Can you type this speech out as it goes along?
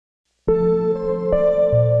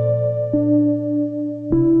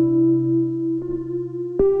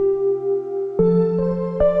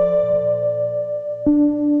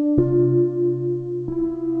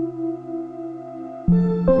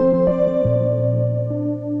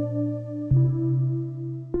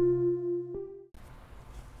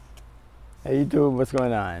Hey YouTube, what's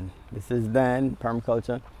going on? This is Dan,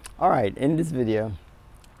 Permaculture. Alright, in this video,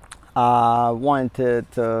 I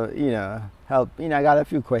wanted to help, I got a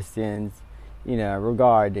few questions,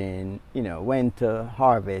 regarding, when to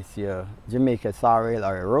harvest your Jamaican sorrel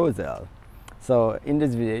or a Roselle. So in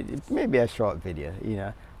this video, it may be a short video,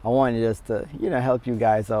 I wanted just to, help you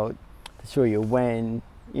guys out, to show you when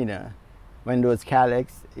those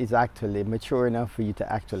calyx is actually mature enough for you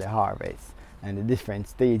to actually harvest, and the different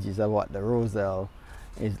stages of what the Roselle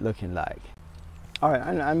is looking like. All right,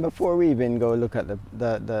 and before we even go look at the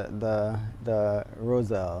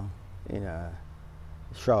Roselle,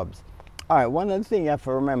 shrubs. All right, one other thing you have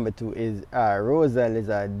to remember too is Roselle is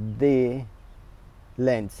a day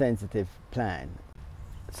length sensitive plant.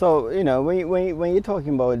 So when you're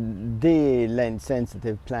talking about day length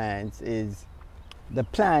sensitive plants, is the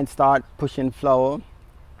plant start pushing flower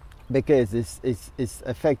because it's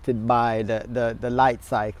affected by the light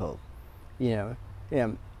cycle.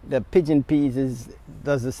 The pigeon peas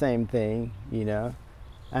does the same thing,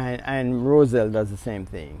 and Roselle does the same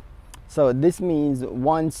thing. So this means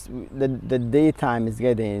once the daytime is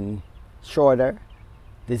getting shorter,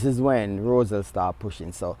 this is when Roselle start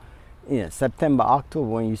pushing. So September, October,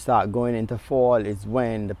 when you start going into fall, is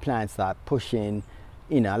when the plants start pushing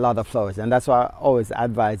a lot of flowers. And that's why I always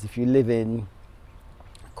advise, if you live in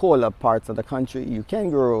colder parts of the country, you can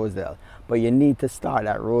grow Roselle, but you need to start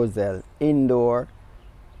that Roselle indoor,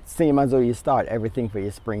 same as though you start everything for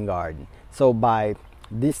your spring garden. So by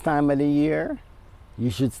this time of the year, you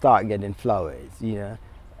should start getting flowers,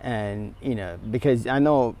 and because I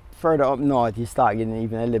know further up north you start getting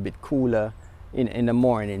even a little bit cooler in the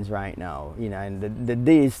mornings right now, and the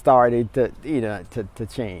days started to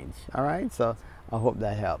change. All right, so I hope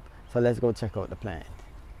that helped. So let's go check out the plant.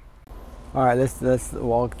 All right, let's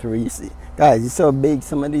walk through. You see, guys, you see how big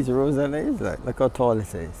some of these Roselle is? Look how tall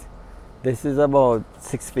this is. This is about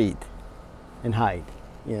 6 feet in height.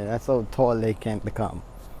 That's how tall they can become.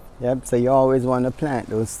 Yep. So you always want to plant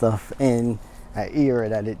those stuff in an area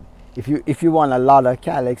that if you want a lot of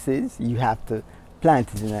calyxes, you have to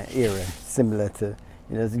plant it in an area similar to,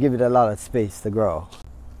 to give it a lot of space to grow.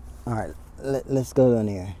 All right, let's go down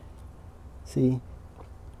here. See?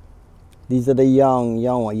 These are the young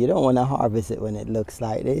ones. You don't want to harvest it when it looks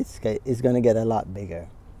like this. It's going to get a lot bigger.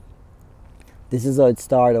 This is how it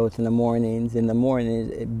starts out in the mornings. In the morning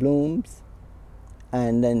it blooms,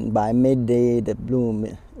 and then by midday the bloom,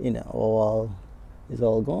 is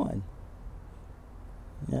all gone.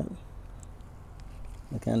 Yep.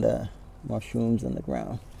 Look at the mushrooms on the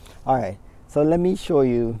ground. All right, so let me show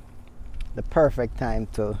you the perfect time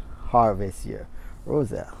to harvest your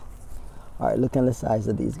Roselle. All right, look at the size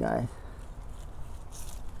of these guys.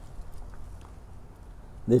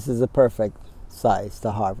 This is a perfect size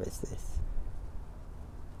to harvest this.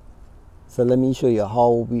 So let me show you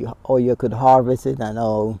how you could harvest it and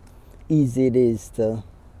how easy it is to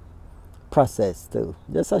process too.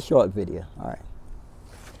 Just a short video. All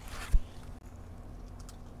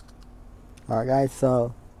right, guys.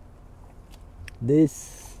 So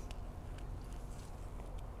let's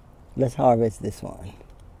harvest this one.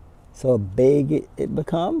 So big it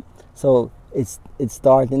become. So it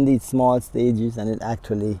starts in these small stages, and it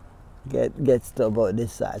actually gets to about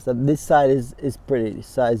this size. So this size is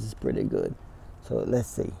pretty good. So let's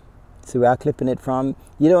see. So we are clipping it from.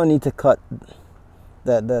 You don't need to cut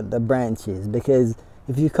the branches, because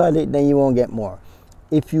if you cut it, then you won't get more.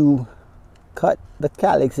 If you cut the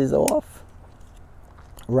calyxes off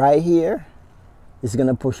right here, it's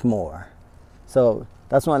gonna push more. So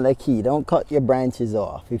that's one of the key. Don't cut your branches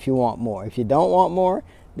off if you want more. If you don't want more,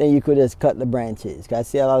 then you could just cut the branches. I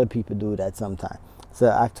see a lot of people do that sometimes. So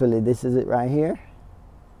actually this is it right here.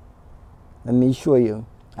 Let me show you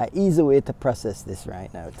an easy way to process this right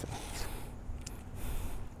now too.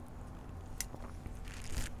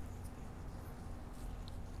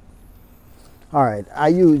 All right,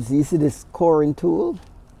 you see this coring tool?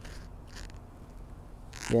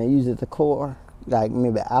 Yeah, I use it to core, like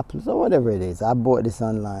maybe apples or whatever it is. I bought this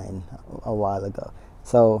online a while ago.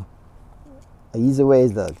 So an easy way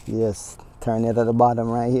is, look, you just turn it at the bottom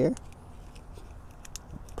right here.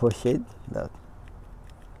 Push it, look.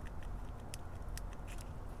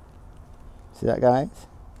 See that, guys?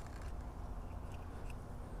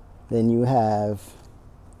 Then you have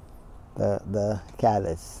the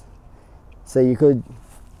callus. So you could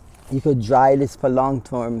dry this for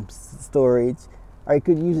long-term storage, or you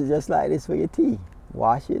could use it just like this for your tea.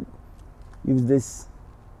 Wash it, use this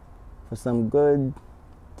for some good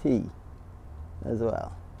tea as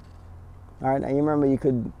well. All right, now you remember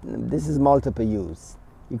this is multiple use.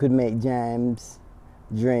 You could make jams,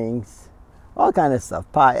 drinks, all kind of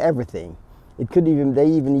stuff, pie, everything. It could even, they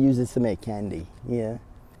even use this to make candy. Yeah.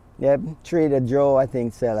 Yep. Trader Joe, I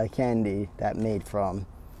think, sell a candy that made from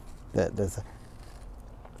the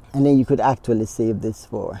and then you could actually save this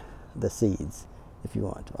for the seeds if you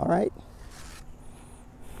want. All right.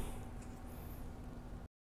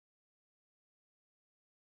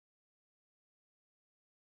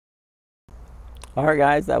 Alright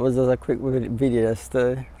guys, that was just a quick video just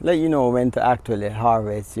to let you know when to actually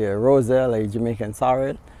harvest your Roselle or your Jamaican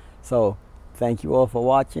sorrel. So thank you all for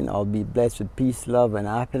watching. I'll be blessed with peace, love and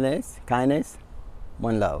happiness, kindness.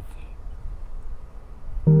 One love.